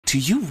Do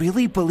you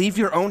really believe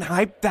your own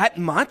hype that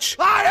much?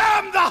 I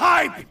am the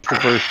hype! The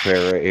first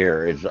pair right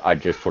here is I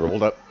just put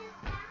hold up.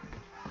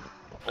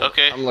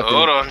 Okay,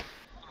 hold on.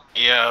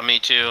 Yeah, me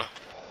too.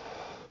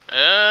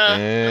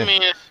 I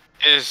mean,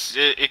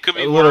 it could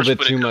be a little worse, bit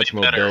but too it could much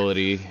be better.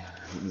 mobility.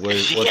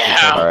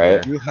 Yeah.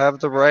 Alright. You have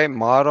the right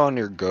mod on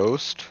your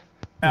Ghost?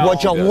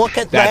 Would you look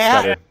at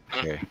That's that?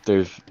 better.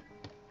 Okay.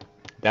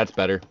 That's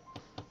better.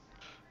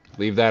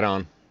 Leave that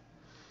on.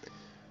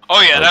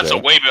 Oh yeah, that's a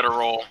way better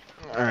roll.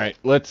 Alright,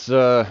 let's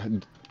go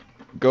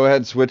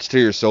ahead, switch to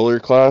your solar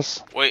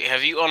class. Wait,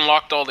 have you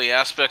unlocked all the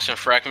aspects and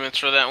fragments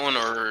for that one,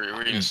 or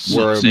we're just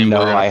We're the same no,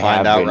 one? I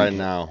find out haven't. right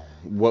now.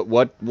 What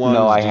ones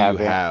No, I do you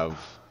haven't. have?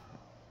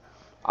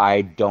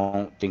 I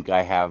don't think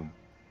I have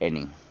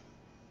any.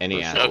 Any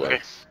Okay.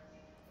 aspects?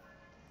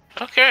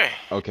 Okay.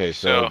 Okay,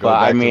 so So- go But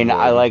back I to mean,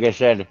 wood. like I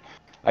said,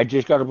 I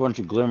just got a bunch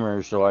of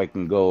glimmers so I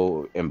can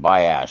go and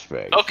buy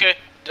aspects. Okay,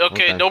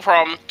 Okay. no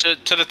problem. To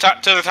the tower,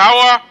 to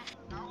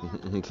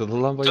the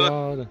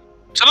lumberyard.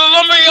 to the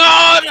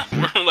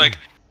lumberyard. We're like,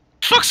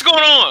 fuck's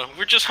going on?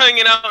 We're just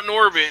hanging out in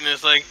orbit, and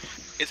it's like,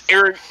 it's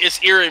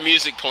eerie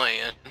music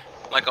playing,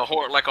 like a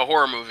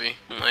horror movie.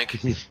 I'm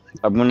like,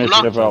 I'm gonna I'm not-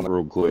 step out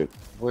real quick.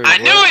 Wait, I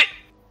knew it.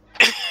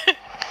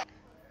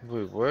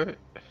 Wait, what?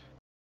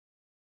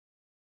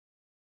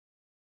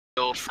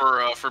 Build for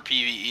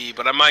PvE,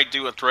 but I might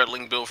do a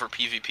threatling build for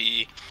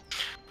PvP.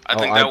 I Oh,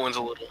 think that one's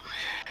a little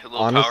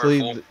Honestly,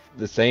 powerful.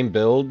 the same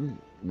build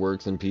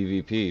works in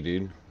PvP,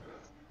 dude.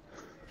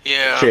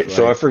 Yeah. Shit,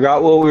 so I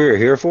forgot what we were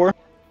here for?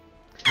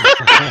 Fuck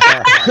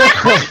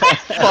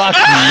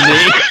me.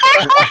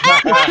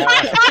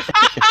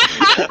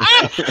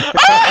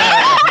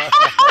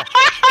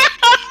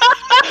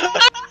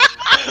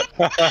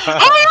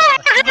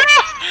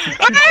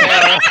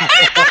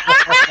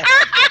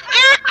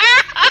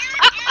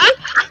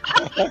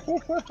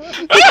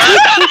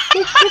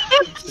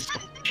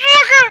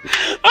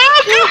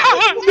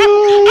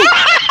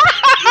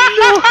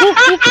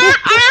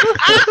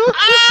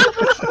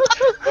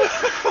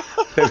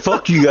 Hey,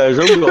 fuck you guys,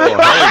 I'm going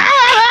home.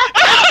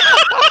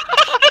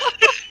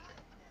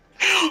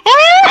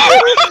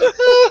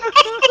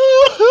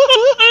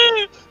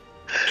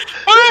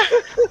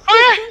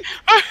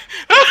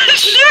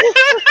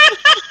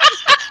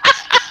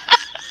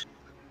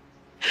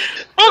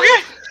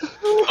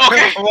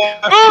 Okay.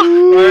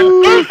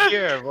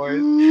 Here,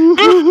 boys.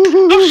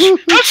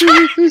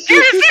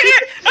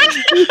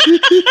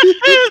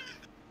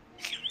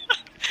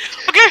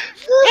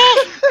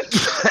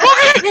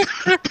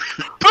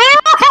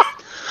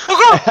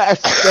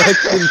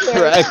 Aspects and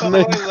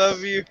fragments. I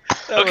love you.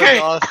 That Okay.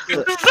 was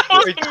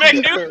awesome.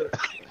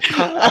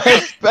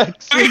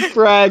 Aspects and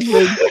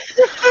fragments.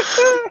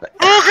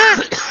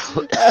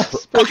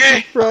 Aspects Okay.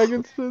 and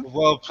fragments.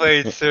 Well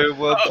played, sir.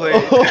 Well played.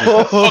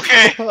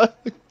 Okay.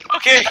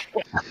 Okay.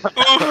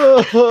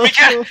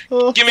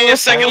 Ooh, give me a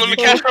second. Let me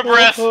catch my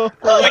breath.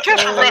 Let me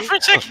catch my breath for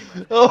a second.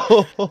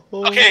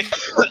 Okay.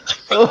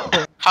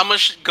 How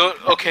much go?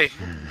 Okay.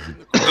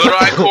 Go to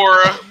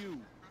Ikora.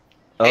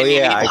 Oh And you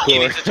yeah, need- you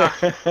need to talk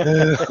about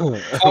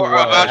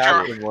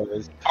your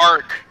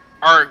arc,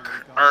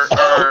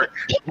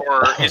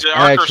 or is it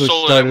I arc or actually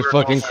solar? started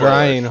fucking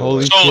crying.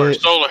 Holy shit.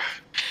 Solar.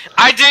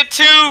 I did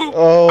too.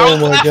 Oh I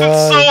was my laughing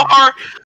god. so hard.